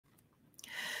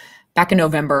Back in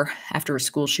November, after a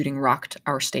school shooting rocked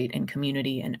our state and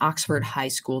community, an Oxford high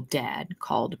school dad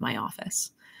called my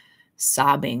office.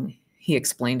 Sobbing, he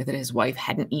explained that his wife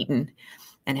hadn't eaten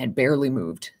and had barely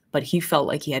moved, but he felt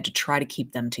like he had to try to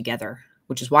keep them together,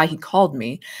 which is why he called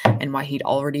me and why he'd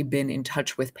already been in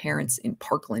touch with parents in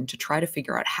Parkland to try to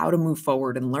figure out how to move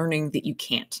forward and learning that you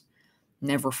can't,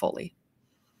 never fully.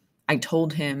 I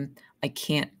told him, I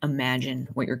can't imagine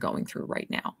what you're going through right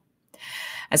now.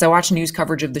 As I watched news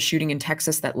coverage of the shooting in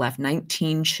Texas that left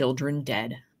 19 children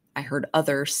dead, I heard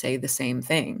others say the same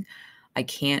thing. I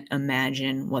can't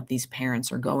imagine what these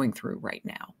parents are going through right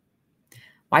now.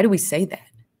 Why do we say that?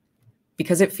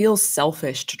 Because it feels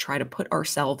selfish to try to put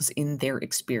ourselves in their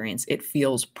experience. It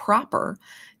feels proper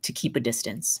to keep a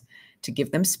distance, to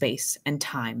give them space and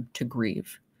time to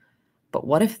grieve. But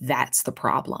what if that's the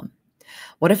problem?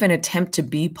 What if an attempt to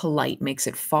be polite makes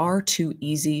it far too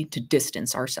easy to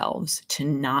distance ourselves, to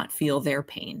not feel their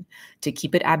pain, to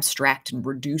keep it abstract and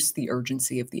reduce the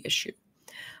urgency of the issue?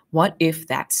 What if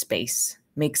that space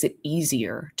makes it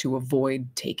easier to avoid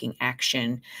taking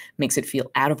action, makes it feel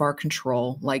out of our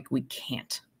control, like we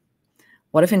can't?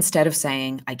 What if instead of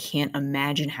saying, I can't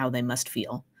imagine how they must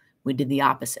feel, we did the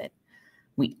opposite?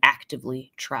 We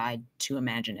actively tried to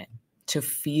imagine it, to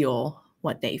feel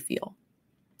what they feel.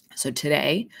 So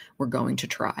today, we're going to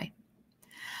try.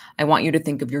 I want you to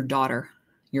think of your daughter,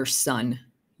 your son,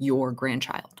 your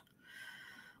grandchild.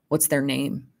 What's their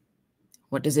name?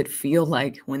 What does it feel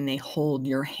like when they hold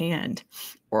your hand?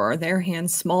 Or are their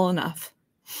hands small enough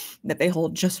that they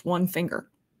hold just one finger?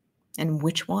 And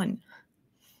which one?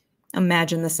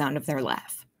 Imagine the sound of their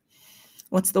laugh.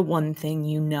 What's the one thing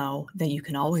you know that you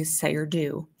can always say or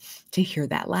do to hear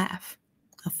that laugh?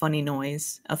 A funny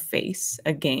noise, a face,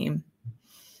 a game.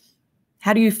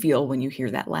 How do you feel when you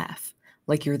hear that laugh?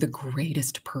 Like you're the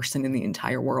greatest person in the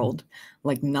entire world,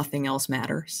 like nothing else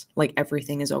matters, like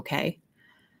everything is okay.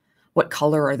 What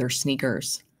color are their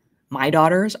sneakers? My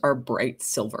daughters are bright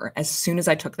silver. As soon as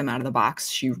I took them out of the box,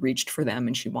 she reached for them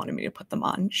and she wanted me to put them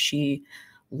on. She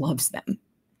loves them.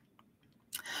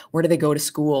 Where do they go to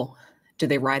school? Do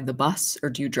they ride the bus or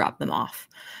do you drop them off?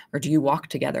 Or do you walk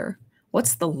together?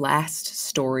 What's the last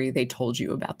story they told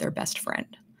you about their best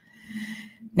friend?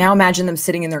 Now imagine them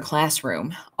sitting in their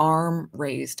classroom, arm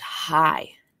raised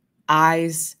high,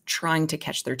 eyes trying to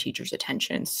catch their teacher's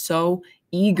attention, so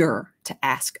eager to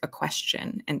ask a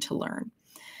question and to learn.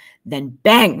 Then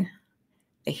bang,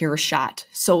 they hear a shot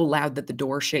so loud that the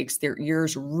door shakes, their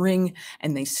ears ring,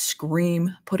 and they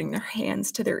scream, putting their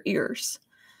hands to their ears.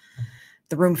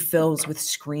 The room fills with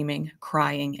screaming,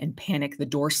 crying, and panic. The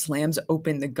door slams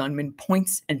open, the gunman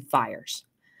points and fires.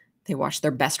 They watch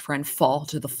their best friend fall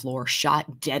to the floor,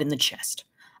 shot dead in the chest.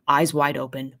 Eyes wide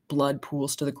open, blood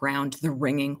pools to the ground. The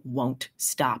ringing won't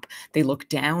stop. They look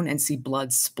down and see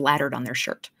blood splattered on their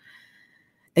shirt.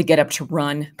 They get up to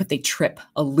run, but they trip,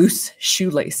 a loose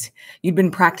shoelace. You'd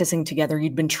been practicing together.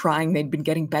 You'd been trying. They'd been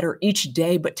getting better each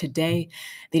day, but today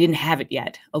they didn't have it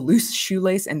yet. A loose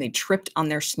shoelace, and they tripped on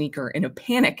their sneaker. In a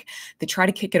panic, they try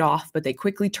to kick it off, but they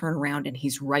quickly turn around, and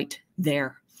he's right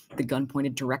there, the gun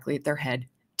pointed directly at their head.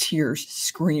 Tears,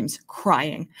 screams,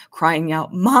 crying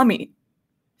out, "Mommy!"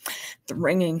 The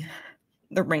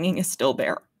ringing is still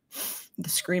there. The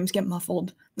screams get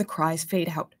muffled. The cries fade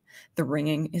out. The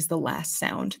ringing is the last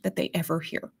sound that they ever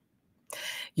hear.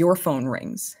 Your phone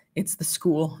rings. It's the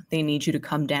school. They need you to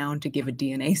come down to give a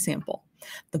DNA sample.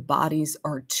 The bodies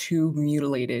are too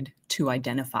mutilated to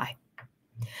identify.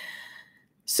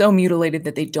 So mutilated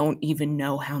that they don't even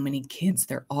know how many kids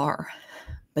there are.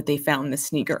 But they found the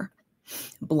sneaker.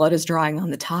 Blood is drying on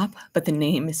the top, but the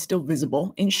name is still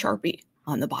visible in Sharpie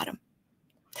on the bottom.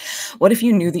 What if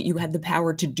you knew that you had the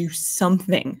power to do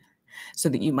something so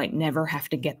that you might never have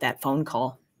to get that phone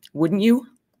call? Wouldn't you?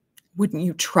 Wouldn't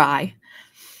you try?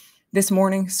 This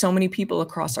morning, so many people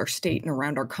across our state and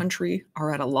around our country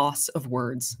are at a loss of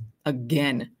words.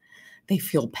 Again, they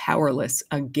feel powerless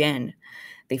again.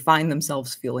 They find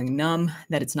themselves feeling numb,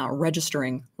 that it's not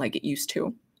registering like it used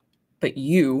to. But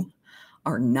you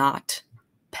are not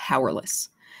powerless.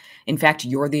 In fact,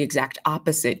 you're the exact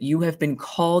opposite. You have been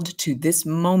called to this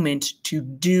moment to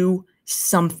do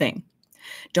something.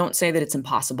 Don't say that it's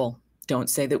impossible. Don't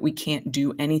say that we can't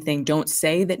do anything. Don't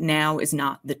say that now is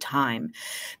not the time.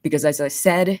 Because as I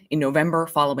said in November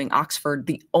following Oxford,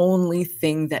 the only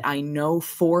thing that I know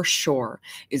for sure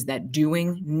is that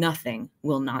doing nothing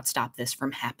will not stop this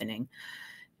from happening.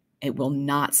 It will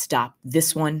not stop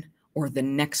this one or the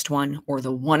next one or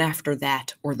the one after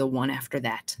that or the one after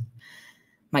that.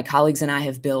 My colleagues and I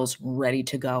have bills ready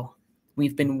to go.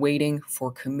 We've been waiting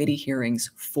for committee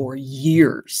hearings for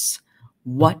years.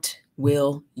 What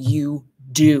will you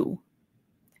do?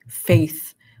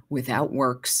 Faith without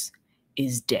works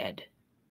is dead.